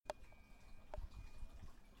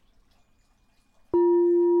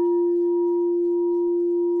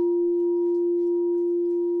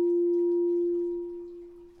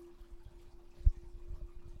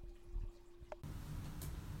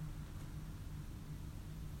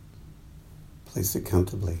Please sit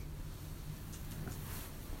comfortably.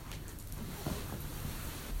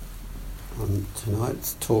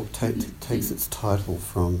 Tonight's talk takes its title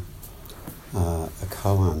from a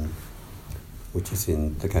koan, which is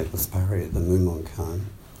in the Gateless Barrier, the Mumon koan,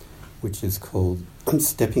 which is called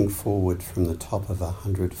Stepping Forward from the Top of a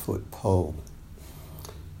 100-Foot Pole.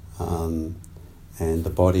 And the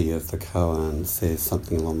body of the koan says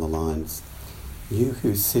something along the lines, "You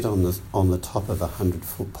who sit on the top of a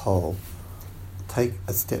 100-foot pole, take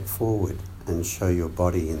a step forward and show your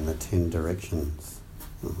body in the 10 directions."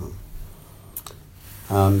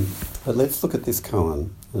 But let's look at this koan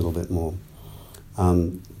a little bit more.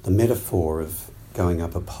 The metaphor of going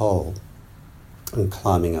up a pole and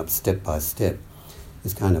climbing up step by step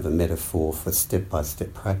is kind of a metaphor for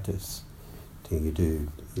step-by-step practice. You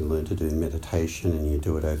learn to do meditation, and you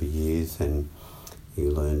do it over years, and you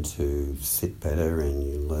learn to sit better, and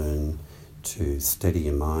you learn to steady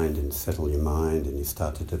your mind and settle your mind, and you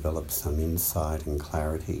start to develop some insight and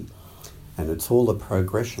clarity. And it's all a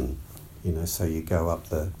progression, so you go up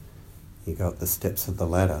the steps of the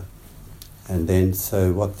ladder. And then,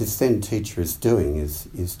 so what this Zen teacher is doing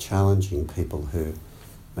is challenging people who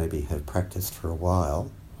maybe have practiced for a while,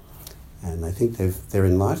 and they think they're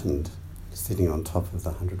enlightened, sitting on top of the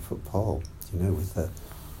 100-foot pole, with a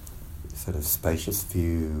sort of spacious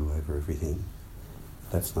view over everything.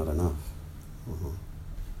 That's not enough.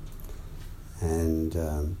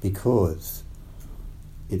 And because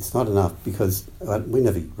it's not enough, because we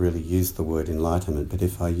never really use the word enlightenment, but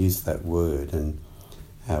if I use that word and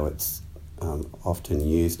how it's often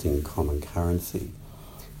used in common currency,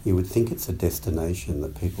 you would think it's a destination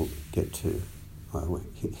that people get to.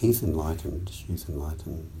 He's enlightened, she's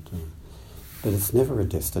enlightened. But it's never a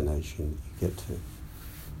destination you get to.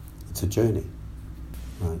 It's a journey,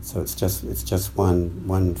 right? So it's just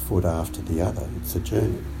one foot after the other. It's a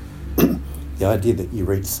journey. The idea that you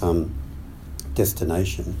reach some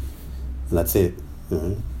destination and that's it,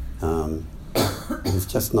 it's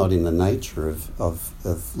just not in the nature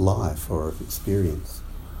of life or of experience.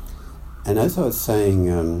 And as I was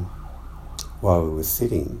saying while we were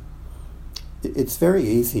sitting, it's very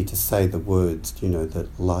easy to say the words, that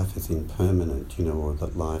life is impermanent, or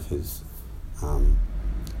that life is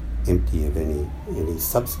empty of any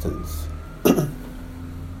substance. But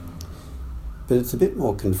it's a bit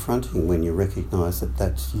more confronting when you recognise that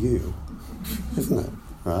that's you, isn't it?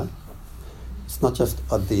 Right? It's not just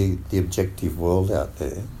the objective world out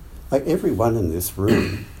there. Like everyone in this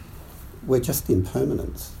room, we're just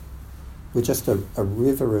impermanence. We're just a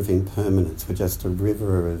river of impermanence. We're just a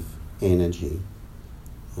river of energy.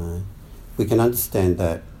 We can understand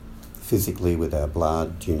that physically with our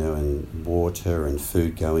blood, and water and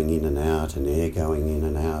food going in and out and air going in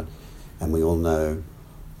and out. And we all know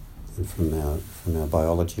from our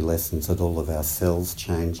biology lessons that all of our cells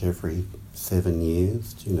change every 7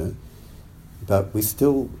 years, But we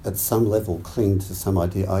still, at some level, cling to some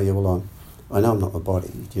idea, I know I'm not my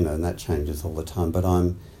body, and that changes all the time, but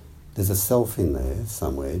there's a self in there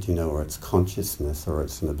somewhere, or it's consciousness, or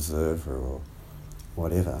it's an observer, or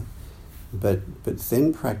whatever. But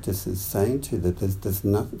Zen practice is saying to you that there's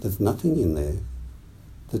nothing in there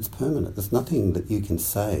that's permanent. There's nothing that you can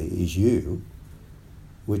say is you,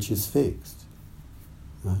 which is fixed.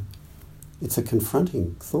 Right? It's a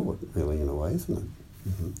confronting thought, really, in a way, isn't it?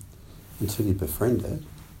 Until you befriend it.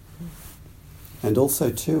 And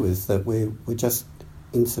also, too, is that we're just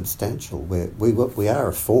insubstantial. We are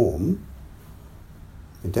a form.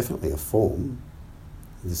 We're definitely a form,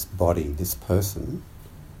 this body, this person,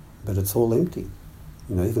 but it's all empty.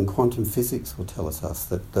 Even quantum physics will tell us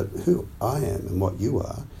that who I am and what you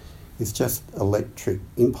are is just electric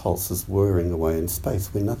impulses whirring away in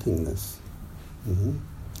space. We're nothingness. And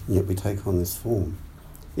yet we take on this form.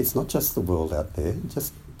 It's not just the world out there.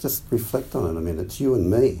 Just reflect on it a minute. It's you and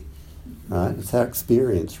me, right? It's our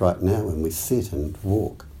experience right now when we sit and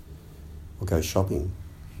walk or go shopping.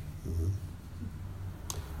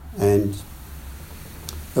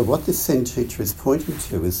 But what this Zen teacher is pointing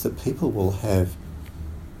to is that people will have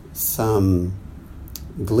some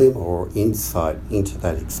glimmer or insight into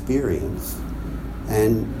that experience,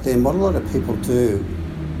 and then what a lot of people do,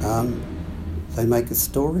 they make a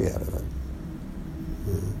story out of it.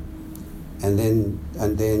 And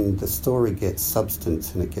then the story gets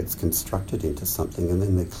substance and it gets constructed into something, and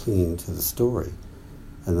then they're clinging to the story.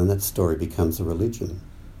 And then that story becomes a religion,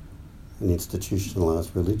 an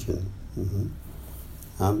institutionalised religion.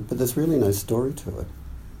 But there's really no story to it.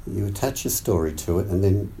 You attach a story to it, and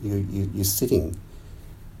then you're sitting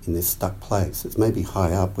in this stuck place. It's maybe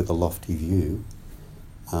high up with a lofty view,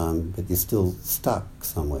 but you're still stuck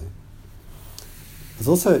somewhere.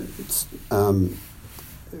 There's also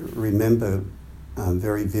remember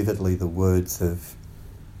very vividly the words of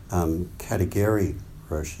Katagiri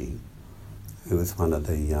Roshi, who was one of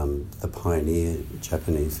the pioneer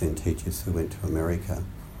Japanese Zen teachers who went to America.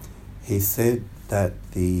 He said that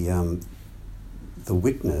the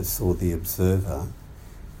witness or the observer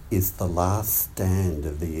is the last stand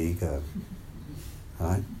of the ego.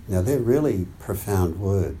 Right? Now they're really profound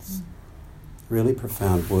words. Really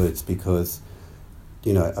profound words, because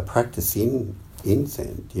a practice in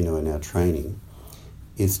Zen, in our training,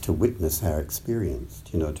 is to witness our experience,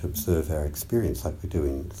 to observe our experience like we do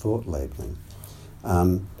in thought labelling.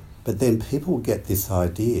 But then people get this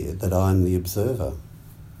idea that I'm the observer.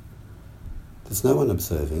 There's no one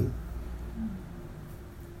observing.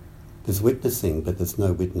 There's witnessing, but there's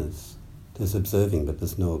no witness. There's observing, but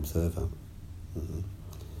there's no observer. Mm-hmm.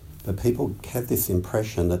 But people have this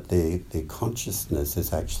impression that their consciousness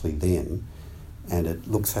is actually them, and it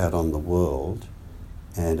looks out on the world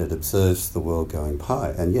and it observes the world going by.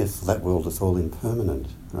 And yes, that world is all impermanent,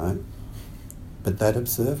 right? But that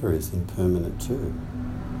observer is impermanent too.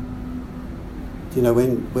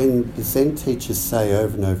 When the Zen teachers say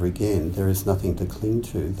over and over again, there is nothing to cling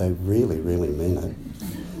to, they really, really mean it.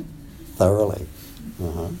 Thoroughly.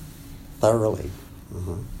 Thoroughly.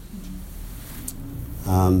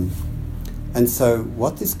 And so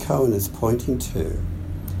what this koan is pointing to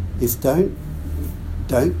is don't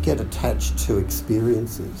get attached to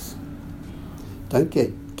experiences. Don't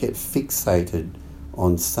get fixated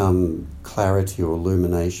on some clarity or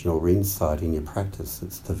illumination or insight in your practice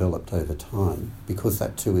that's developed over time, because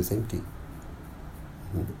that too is empty.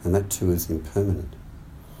 And that too is impermanent.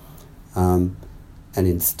 And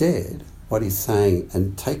instead, what he's saying,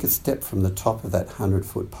 and take a step from the top of that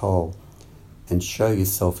 100-foot pole and show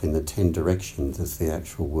yourself in the 10 directions as the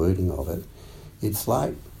actual wording of it. It's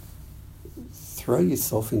like throw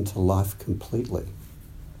yourself into life completely.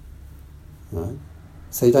 Right?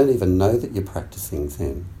 So you don't even know that you're practicing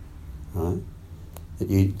Zen. Right? That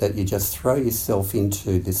you just throw yourself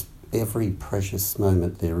into this every precious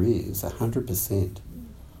moment there is, 100%.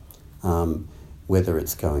 Whether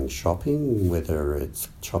it's going shopping, whether it's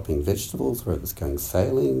chopping vegetables, whether it's going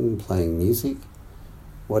sailing, playing music,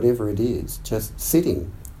 whatever it is, just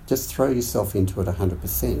sitting, just throw yourself into it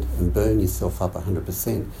 100% and burn yourself up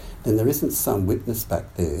 100%. Then there isn't some witness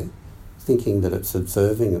back there thinking that it's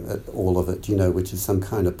observing all of it, which is some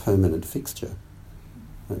kind of permanent fixture.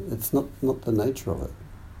 It's not the nature of it.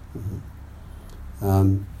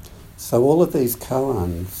 Mm-hmm. So all of these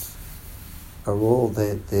koans are all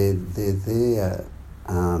they're there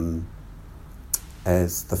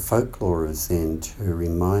as the folklore of Zen to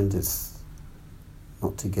remind us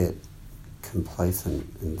not to get complacent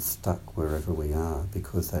and stuck wherever we are,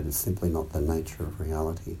 because that is simply not the nature of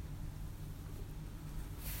reality.